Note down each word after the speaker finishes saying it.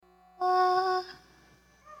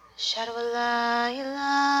أشهد أن لا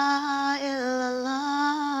إله إلا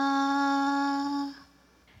الله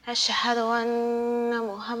أشهد أن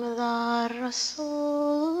محمدا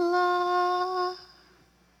رسول الله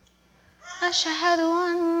أشهد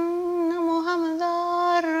أن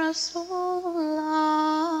محمدا رسول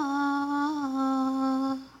الله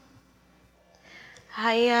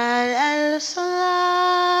حي على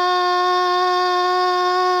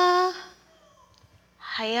الصلاة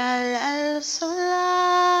حي على الصلاة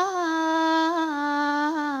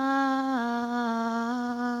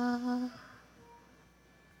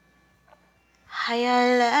حي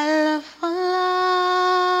على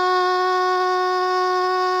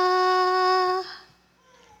الفلاح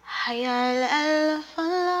حي على